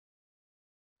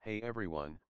Hey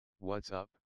everyone, what's up?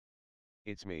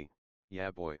 It's me, yeah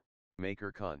boy,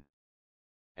 Maker Kun.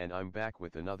 And I'm back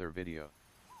with another video.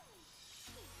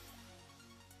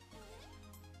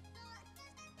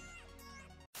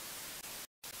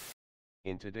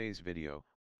 In today's video,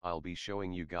 I'll be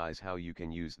showing you guys how you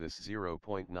can use this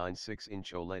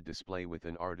 0.96-inch OLED display with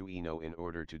an Arduino in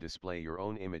order to display your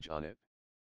own image on it.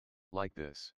 Like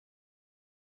this.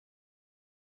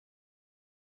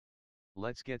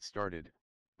 Let's get started,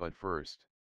 but first,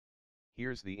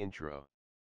 here's the intro.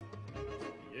 Yeah,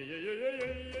 yeah, yeah, yeah,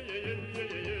 yeah, yeah, yeah, yeah,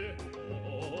 yeah, yeah.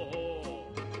 Oh,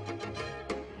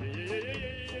 yeah, yeah, yeah,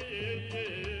 yeah, yeah,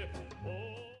 yeah, yeah.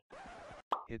 Oh.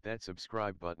 Hit that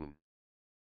subscribe button.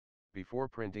 Before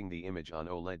printing the image on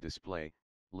OLED display,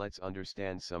 let's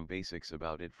understand some basics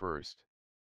about it first.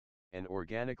 An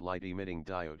organic light-emitting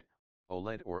diode,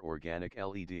 OLED or organic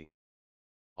LED.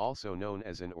 Also known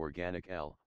as an organic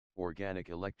organic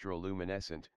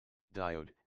electroluminescent, diode,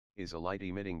 is a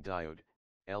light-emitting diode,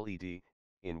 LED,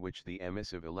 in which the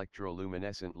emissive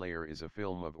electroluminescent layer is a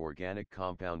film of organic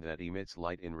compound that emits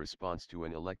light in response to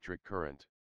an electric current.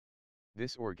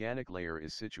 This organic layer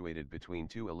is situated between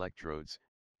two electrodes.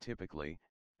 Typically,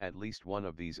 at least one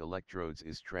of these electrodes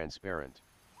is transparent.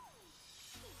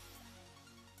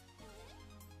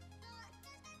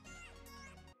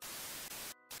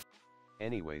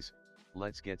 Anyways,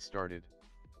 let's get started.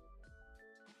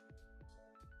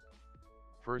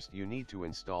 First you need to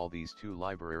install these two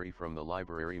libraries from the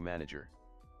library manager.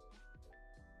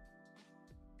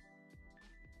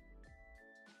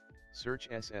 Search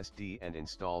SSD and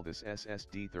install this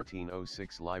SSD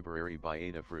 1306 library by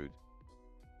Adafruit.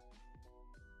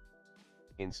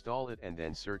 Install it and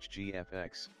then search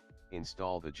GFX,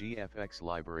 install the GFX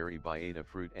library by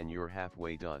Adafruit and you're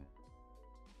halfway done.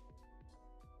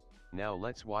 Now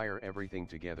let's wire everything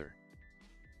together.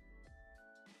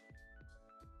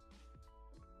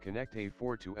 Connect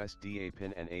A4 to SDA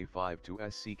pin and A5 to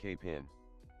SCK pin.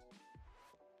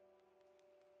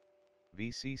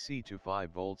 VCC to 5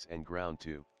 volts and ground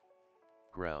to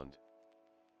ground.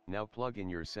 Now plug in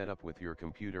your setup with your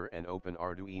computer and open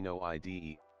Arduino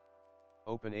IDE.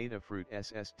 Open Adafruit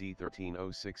SSD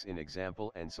 1306 in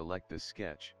example and select this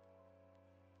sketch.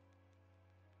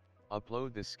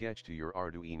 Upload this sketch to your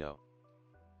Arduino.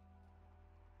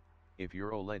 If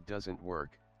your OLED doesn't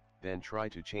work, then try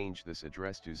to change this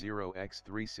address to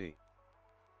 0x3c.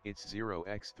 It's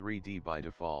 0x3d by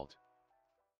default.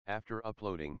 After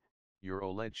uploading, your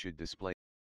OLED should display a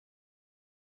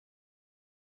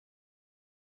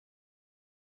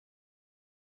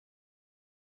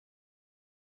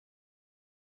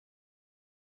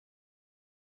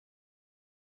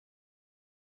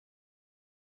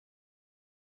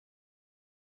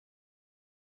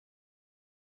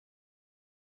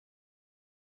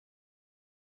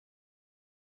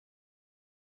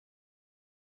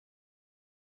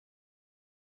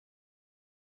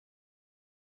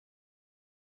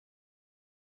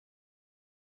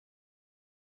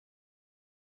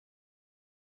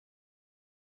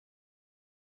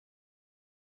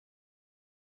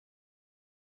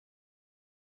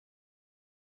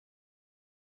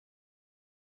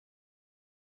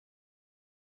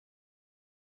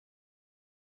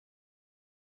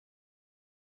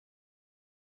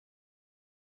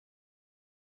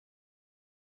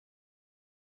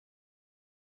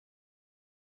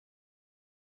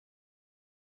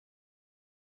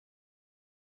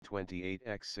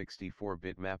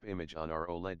 28x64-bit map image on our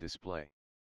OLED display.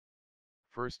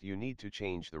 First you need to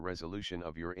change the resolution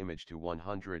of your image to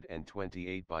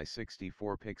 128 by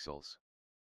 64 pixels.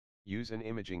 Use an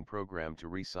imaging program to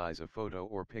resize a photo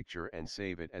or picture and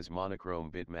save it as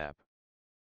monochrome bitmap.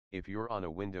 If you're on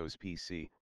a Windows PC,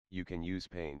 you can use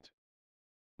Paint.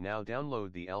 Now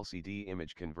download the LCD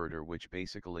image converter, which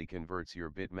basically converts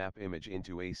your bitmap image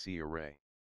into AC array.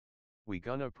 We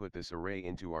gonna put this array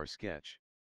into our sketch.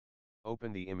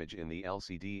 Open the image in the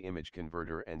LCD image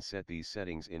converter and set these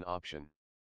settings in option.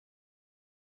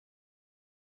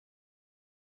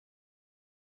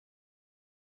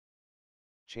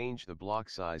 Change the block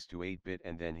size to 8-bit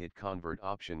and then hit convert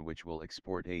option, which will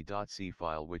export a .c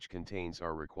file which contains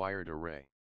our required array.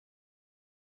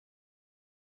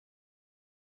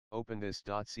 Open this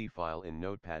 .c file in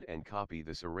Notepad and copy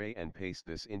this array and paste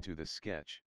this into the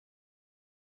sketch.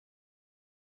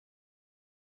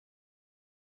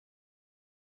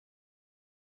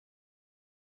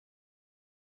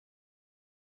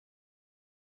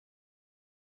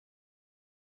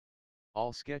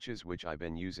 All sketches which I've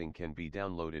been using can be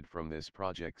downloaded from this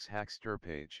project's Hackster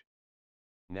page.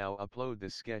 Now upload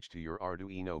this sketch to your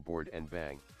Arduino board and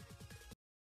bang.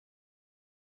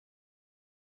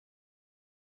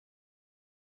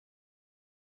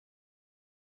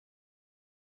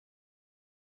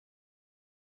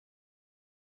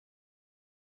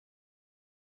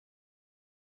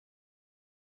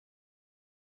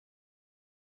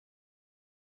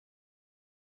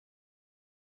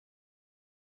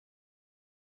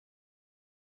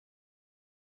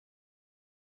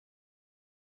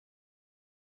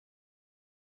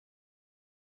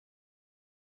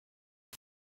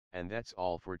 And that's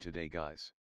all for today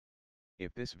guys.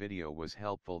 If this video was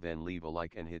helpful then leave a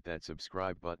like and hit that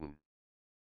subscribe button.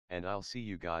 And I'll see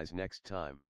you guys next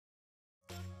time.